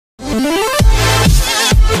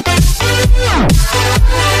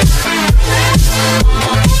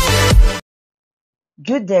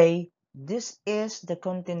Good day. This is the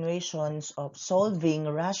continuations of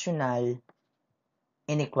solving rational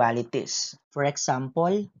inequalities. For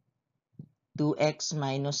example, 2x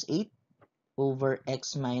minus 8 over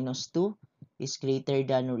x minus 2 is greater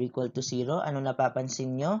than or equal to 0. Ano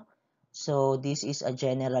napapansin nyo? So, this is a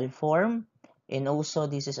general form and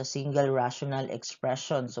also this is a single rational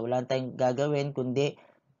expression. So, wala tayong gagawin kundi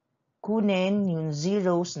kunin yung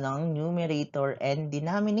zeros ng numerator and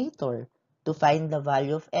denominator to find the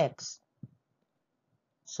value of x.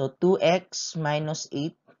 So, 2x minus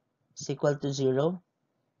 8 is equal to 0.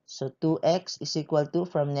 So, 2x is equal to,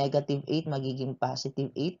 from negative 8, magiging positive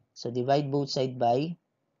 8. So, divide both sides by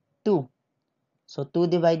 2. So, 2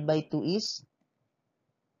 divided by 2 is,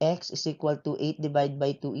 x is equal to 8 divided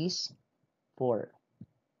by 2 is 4.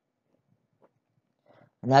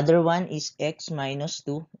 Another one is x minus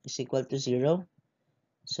 2 is equal to 0.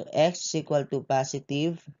 So, x is equal to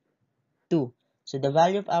positive 2. So, the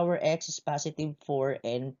value of our x is positive 4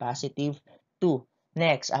 and positive 2.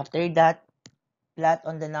 Next, after that, plot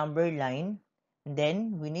on the number line.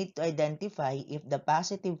 Then, we need to identify if the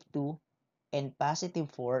positive 2 and positive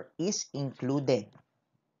 4 is included.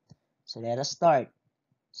 So, let us start.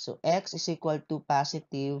 So, x is equal to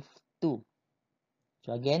positive 2.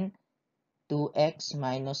 So, again, 2x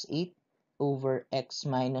minus 8 over x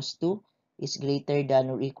minus 2 is greater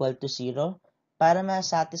than or equal to 0. Para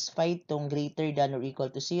ma-satisfy itong greater than or equal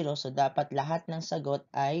to 0, so dapat lahat ng sagot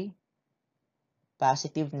ay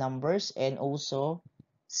positive numbers and also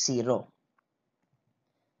 0.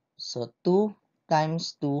 So, 2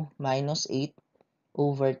 times 2 minus 8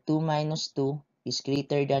 over 2 minus 2 is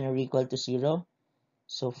greater than or equal to 0.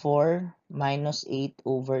 So, 4 minus 8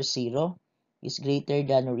 over 0 is greater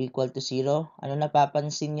than or equal to 0. Ano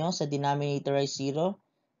napapansin nyo sa denominator ay 0?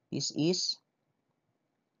 This is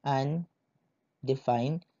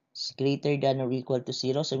undefined. It's greater than or equal to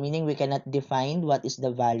 0. So, meaning we cannot define what is the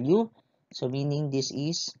value. So, meaning this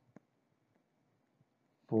is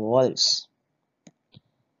false.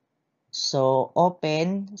 So,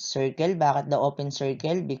 open circle. Bakit the open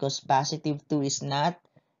circle? Because positive 2 is not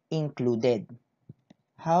included.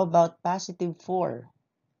 How about positive 4?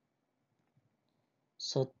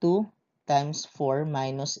 So, 2 times 4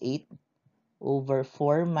 minus 8 over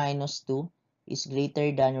 4 minus 2 is greater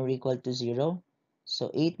than or equal to 0. So,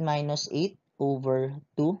 8 minus 8 over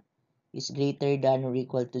 2 is greater than or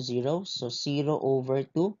equal to 0. So, 0 over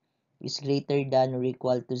 2 is greater than or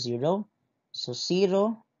equal to 0. So,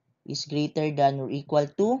 0 is greater than or equal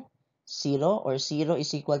to 0, or 0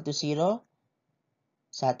 is equal to 0.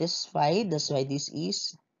 Satisfied. That's why this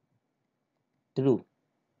is true.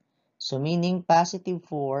 So, meaning positive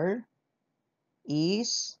 4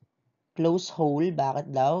 is close whole.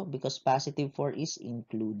 Bakit daw? Because positive 4 is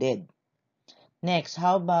included. Next,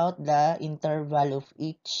 how about the interval of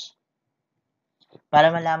each? Para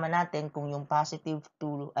malaman natin kung yung positive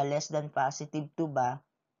 2, less than positive 2 ba,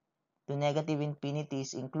 to negative infinity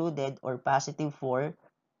is included, or positive 4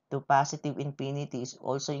 to positive infinity is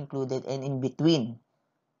also included, and in between.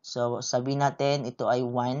 So, sabihin natin ito ay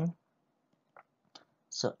 1.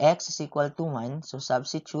 So, x is equal to 1. So,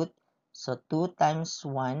 substitute. So, 2 times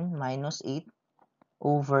 1 minus 8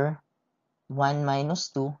 over 1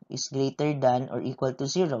 minus 2 is greater than or equal to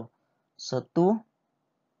 0. So, 2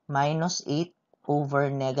 minus 8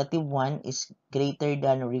 over negative 1 is greater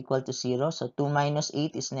than or equal to 0. So, 2 minus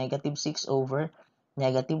 8 is negative 6 over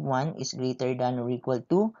negative 1 is greater than or equal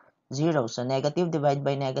to 0. So, negative divided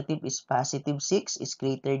by negative is positive 6 is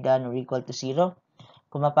greater than or equal to 0.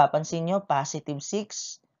 Kung mapapansin nyo, positive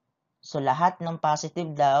 6. So, lahat ng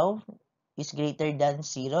positive daw is greater than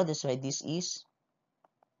 0. That's why this is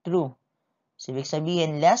true. So, ibig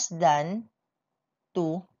sabihin, less than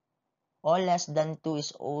 2 or less than 2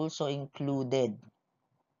 is also included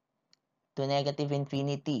to negative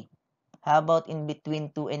infinity. How about in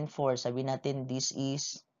between 2 and 4? Sabi natin this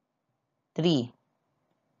is 3.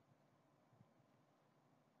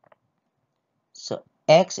 So,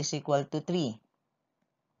 x is equal to 3.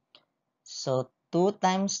 So, 2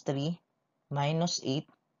 times 3 minus 8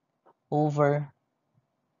 over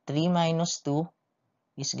 3 minus 2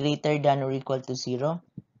 is greater than or equal to 0.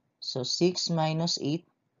 So, 6 minus 8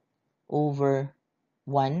 over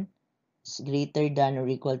 1 is greater than or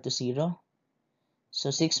equal to 0.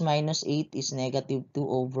 So, 6 minus 8 is negative 2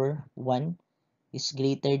 over 1 is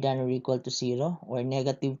greater than or equal to 0, or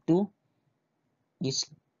negative 2 is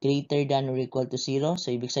greater than or equal to 0.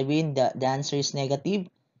 So, ibig sabihin, the answer is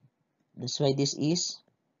negative. That's why this is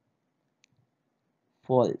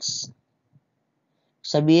false.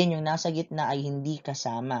 Sabihin, yung nasa gitna ay hindi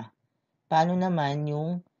kasama. Paano naman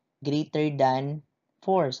yung greater than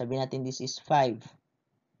 4? Sabihin natin this is 5.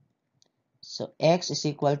 So x is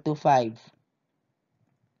equal to 5.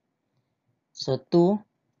 So 2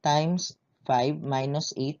 times 5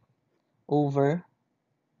 minus 8 over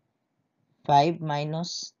 5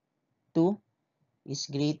 minus 2 is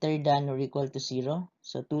greater than or equal to 0.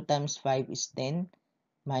 So 2 times 5 is 10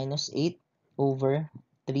 minus 8 over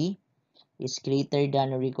 3 is greater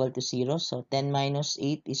than or equal to 0. So 10 minus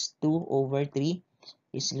 8 is 2 over 3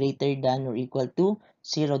 is greater than or equal to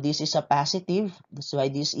 0. This is a positive. That's why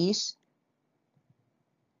this is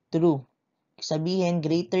true. Sabihin,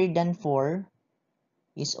 greater than 4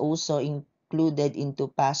 is also included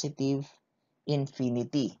into positive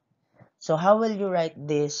infinity. So how will you write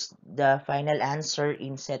this, the final answer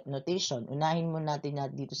in set notation? Unahin mo natin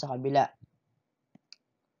dito sa kabila.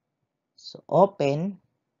 So open,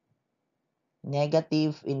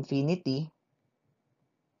 negative infinity.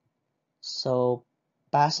 So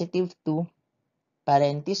positive 2,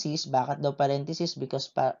 parenthesis. Bakit daw parenthesis?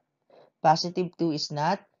 Because positive 2 is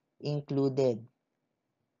not included.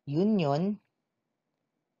 Union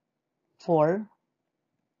 4.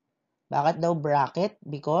 Bakit daw bracket?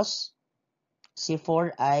 Because si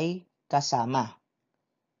 4 ay kasama.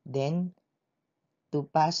 Then, to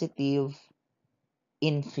positive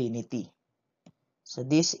infinity. So,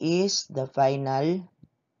 this is the final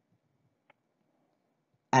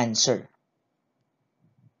answer.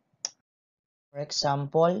 For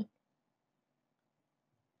example,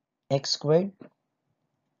 x squared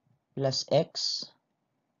plus x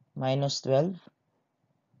minus 12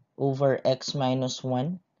 over x minus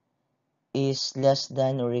 1 is less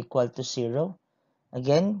than or equal to 0.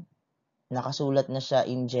 Again, nakasulat na siya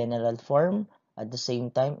in general form at the same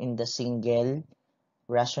time in the single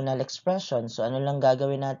rational expression. So, ano lang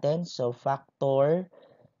gagawin natin? So, factor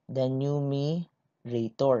the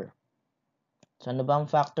numerator. So, ano ba ang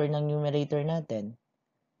factor ng numerator natin?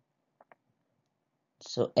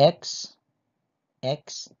 So, x.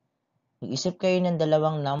 Mag-isip kayo ng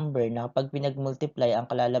dalawang number na kapag pinag-multiply, ang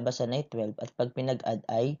kalalabasan ay 12 at pag pinag-add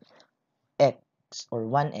ay x or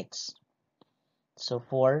 1x. So,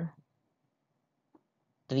 4,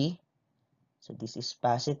 3. So, this is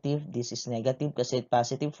positive, this is negative kasi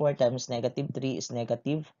positive 4 times negative 3 is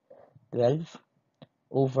negative 12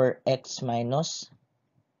 over x minus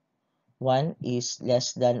 1 is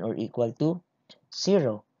less than or equal to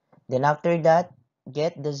 0. Then after that,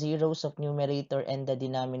 get the zeros of numerator and the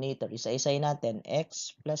denominator. Isa-isay natin.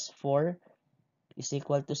 X plus 4 is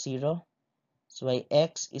equal to 0. So,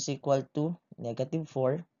 x is equal to negative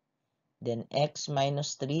 4. Then x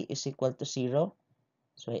minus 3 is equal to 0.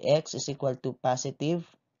 So, x is equal to positive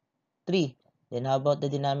 3. Then how about the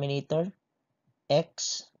denominator?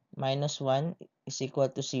 X minus 1 is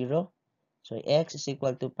equal to 0. So, x is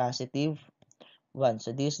equal to positive 1.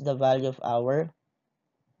 So, this is the value of our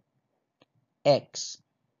x.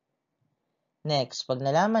 Next, pag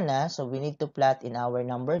nalaman na, so we need to plot in our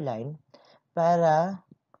number line para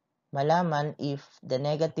malaman if the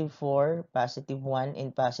negative 4, positive 1,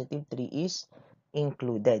 and positive 3 is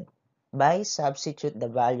included by substitute the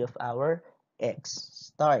value of our x.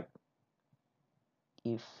 Start.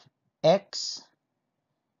 If x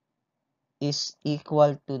is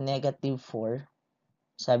equal to negative 4,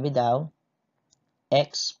 sabi daw,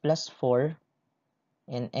 x plus 4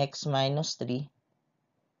 and x minus 3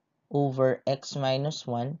 over x minus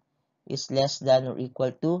 1 is less than or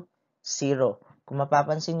equal to 0. Kung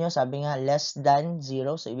mapapansin nyo, sabi nga less than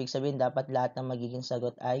 0. So, ibig sabihin dapat lahat ng magiging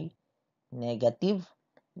sagot ay negative,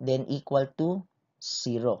 then equal to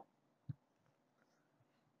 0.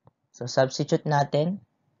 So, substitute natin.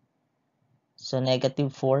 So,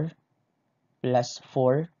 negative 4 plus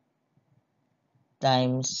 4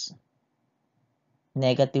 times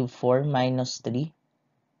negative 4 minus 3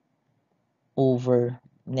 over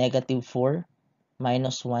negative 4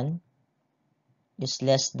 minus 1 is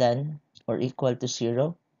less than or equal to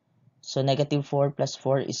 0. So, negative 4 plus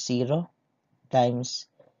 4 is 0 times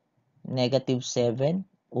negative 7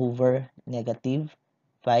 over negative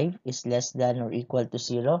 5 is less than or equal to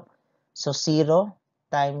 0. So, 0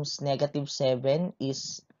 times negative 7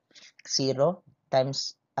 is 0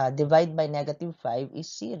 times divide by negative 5 is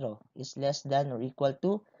 0, is less than or equal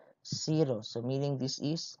to 0. So, meaning this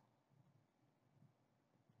is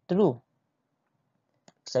true.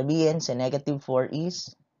 Sabihin, sa negative 4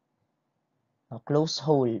 is a close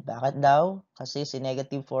hole. Bakit daw? Kasi si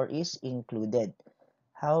negative 4 is included.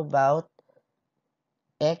 How about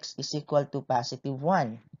x is equal to positive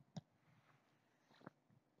 1?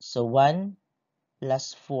 So, 1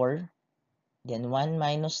 plus 4, then 1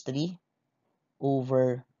 minus 3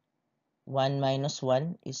 over 1 minus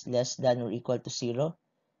 1 is less than or equal to 0.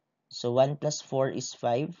 So, 1 plus 4 is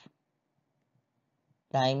 5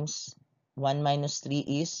 times 1 minus 3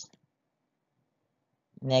 is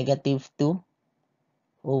negative 2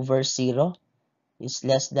 over 0 is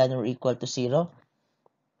less than or equal to 0.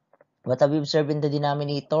 What have we observed in the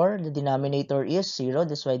denominator? The denominator is 0.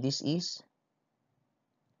 That's why this is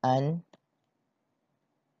undefined.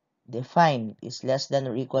 Is less than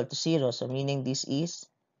or equal to 0. So meaning this is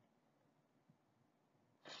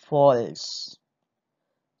false.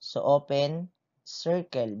 So open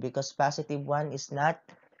circle because positive 1 is not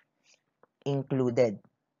included.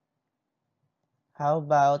 How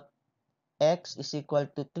about x is equal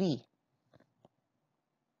to 3?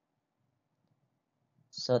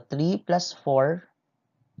 So 3 plus 4,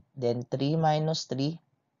 then 3 minus 3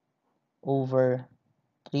 over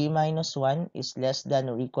 3 minus 1 is less than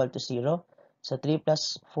or equal to 0. So 3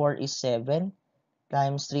 plus 4 is 7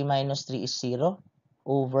 times 3 minus 3 is 0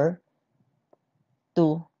 over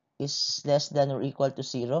 2 is less than or equal to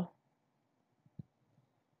 0.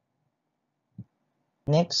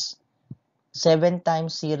 Next, 7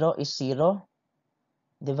 times 0 is 0.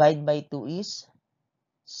 Divide by 2 is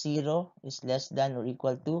 0 is less than or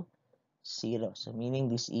equal to 0. So meaning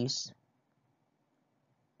this is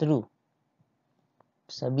true.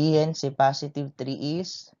 Sabihin, si positive 3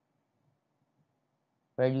 is,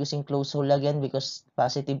 we're using closed hole again because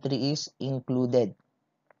positive 3 is included.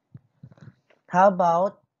 How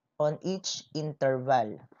about on each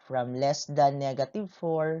interval from less than negative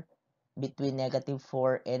 4, between negative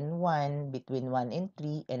 4 and 1, between 1 and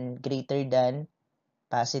 3, and greater than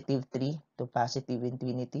positive 3 to positive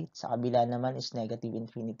infinity. Sa kabila naman is negative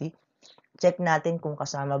infinity. Check natin kung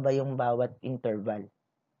kasama ba yung bawat interval.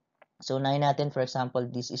 So, unahin natin, for example,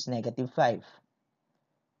 this is negative 5.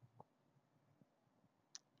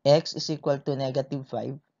 X is equal to negative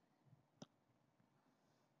 5.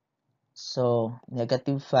 So,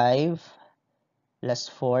 negative 5 plus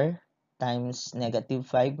 4 times negative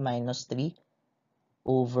 5 minus 3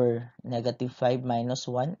 over negative 5 minus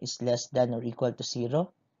 1 is less than or equal to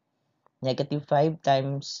 0. Negative 5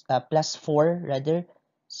 times plus 4 rather.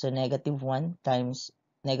 So, negative 1 times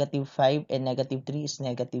negative 5 and negative 3 is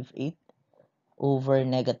negative 8 over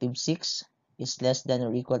negative 6 is less than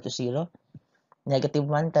or equal to 0. Negative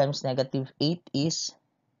 1 times negative 8 is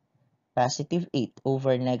positive 8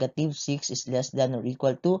 over negative 6 is less than or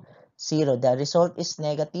equal to 0. The result is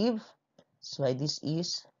negative. So, this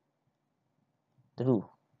is true.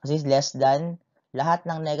 Kasi less than, lahat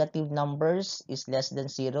ng negative numbers is less than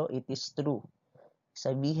 0. It is true.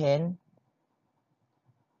 Sabihin,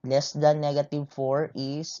 less than negative 4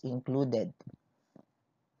 is included.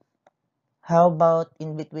 How about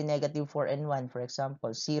in between negative 4 and 1? For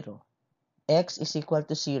example, 0. X is equal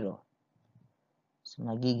to 0. So,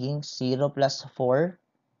 magiging 0 plus 4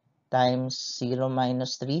 times 0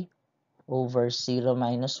 minus 3 over 0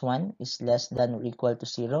 minus 1 is less than or equal to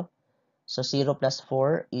 0. So, 0 plus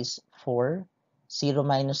 4 is 4. 0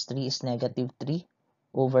 minus 3 is negative 3.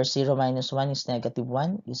 Over 0 minus 1 is negative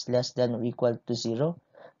 1 is less than or equal to 0.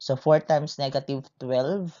 So, 4 times negative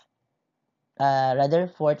 12. Rather,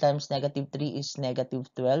 4 times negative 3 is negative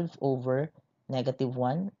 12 over negative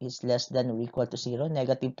 1 is less than or equal to 0.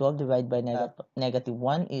 Negative 12 divided by negative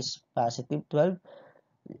 1 is positive 12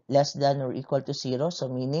 less than or equal to 0. So,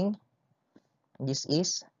 meaning this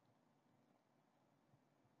is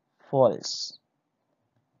false.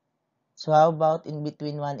 So, how about in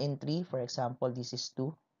between 1 and 3? For example, this is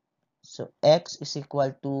 2. So, x is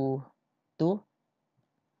equal to 2.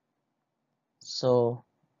 So,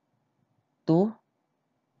 2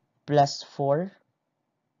 plus 4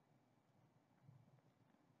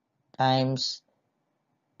 times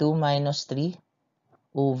 2 minus 3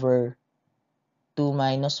 over 2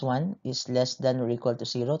 minus 1 is less than or equal to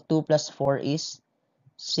 0. 2 plus 4 is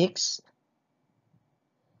 6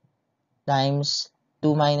 times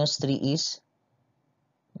 2 minus 3 is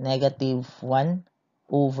negative 1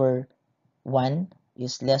 over 1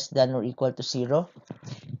 is less than or equal to 0.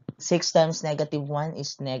 6 times negative 1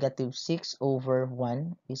 is negative 6 over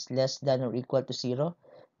 1 is less than or equal to 0.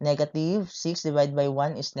 Negative 6 divided by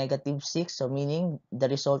 1 is negative 6. So, meaning the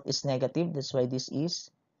result is negative. That's why this is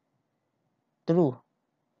true.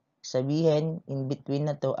 Sabihin, in between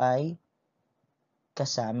na to ay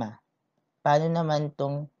kasama. Paano naman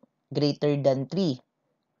tong greater than 3?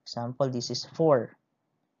 Example, this is 4.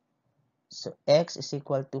 So, x is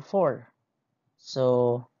equal to 4.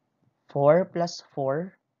 So, 4 plus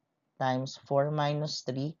 4 times 4 minus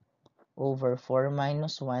 3 over 4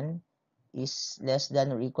 minus 1 is less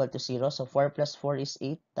than or equal to 0. So, 4 plus 4 is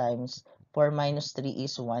 8 times 4 minus 3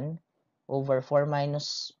 is 1 over 4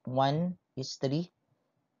 minus 1 is 3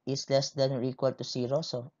 is less than or equal to 0.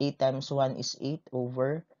 So, 8 times 1 is 8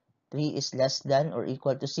 over 3 is less than or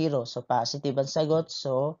equal to 0. So, positive ang sagot.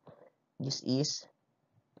 So, this is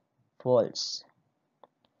false.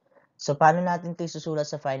 So, paano natin ito isusulat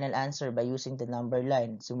sa final answer by using the number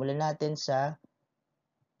line? Simulan natin sa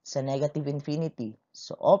negative infinity.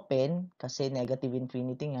 So, open, kasi negative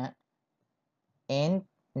infinity nga, and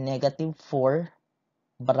negative 4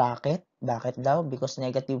 bracket. Bakit daw? Because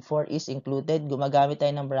negative 4 is included. Gumagamit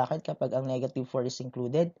tayo ng bracket kapag ang negative 4 is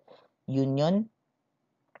included. Union,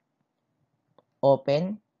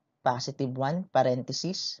 open, positive 1,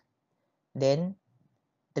 parenthesis, then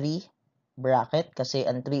 3, bracket, kasi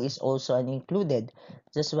ang 3 is also an included.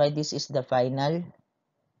 That's why this is the final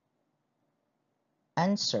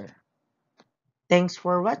answer. Thanks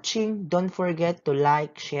for watching. Don't forget to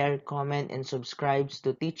like, share, comment, and subscribe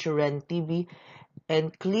to Teacher Ren TV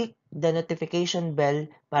and click the notification bell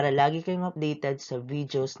para lagi kayong updated sa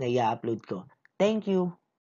videos na i-upload ko. Thank you!